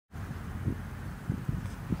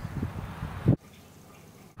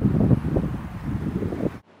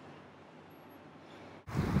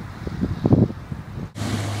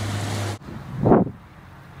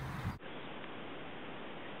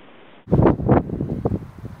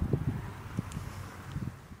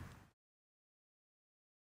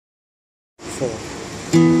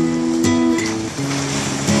Look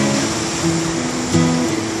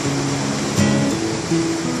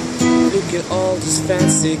at all these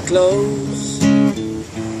fancy clothes,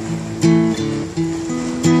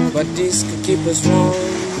 but this could keep us warm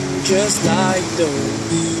just like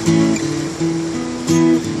those.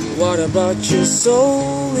 What about your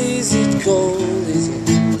soul? Is it cold? Is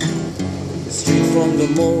it straight from the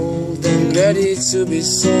mold and ready to be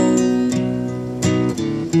sold?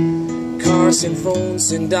 Cars and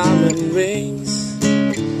phones and diamond rings,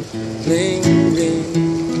 bling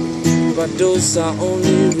bling, but those are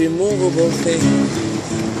only removable things.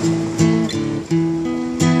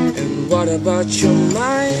 And what about your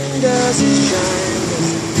mind? Does it shine?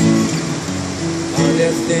 Are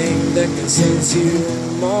there things that concerns you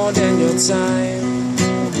more than your time?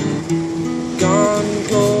 Gone,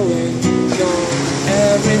 going, gone,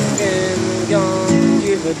 everything gone,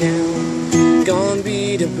 give a damn. Gone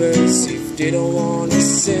be the birds if they don't wanna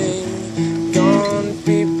sing. Gone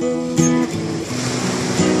people,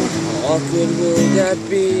 how awkward will that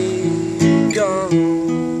be? Gone.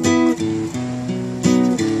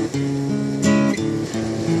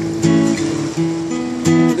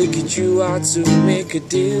 Look at you out to make a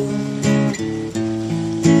deal.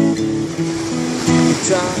 You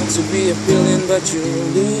try to be appealing, but you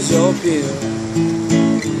lose your appeal.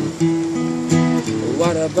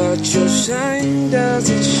 What about your shine? Does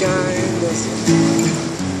it shine? Does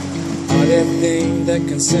it? Are there things that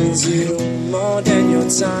concerns you more than your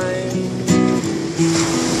time?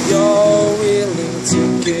 You're willing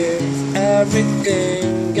to give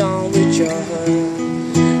everything, gone with your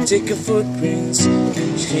heart. Take your footprints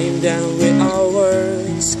and came down with our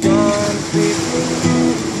words. Gone people,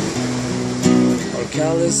 all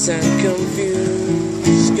callous and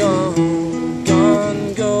confused. Gone,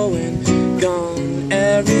 gone, going, gone,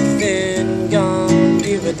 everything gone,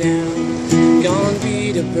 give a damn. Gone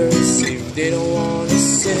be the birds if they don't wanna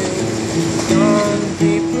sing. Gone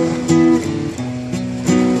people,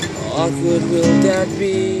 how awkward will that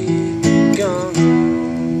be? Gone.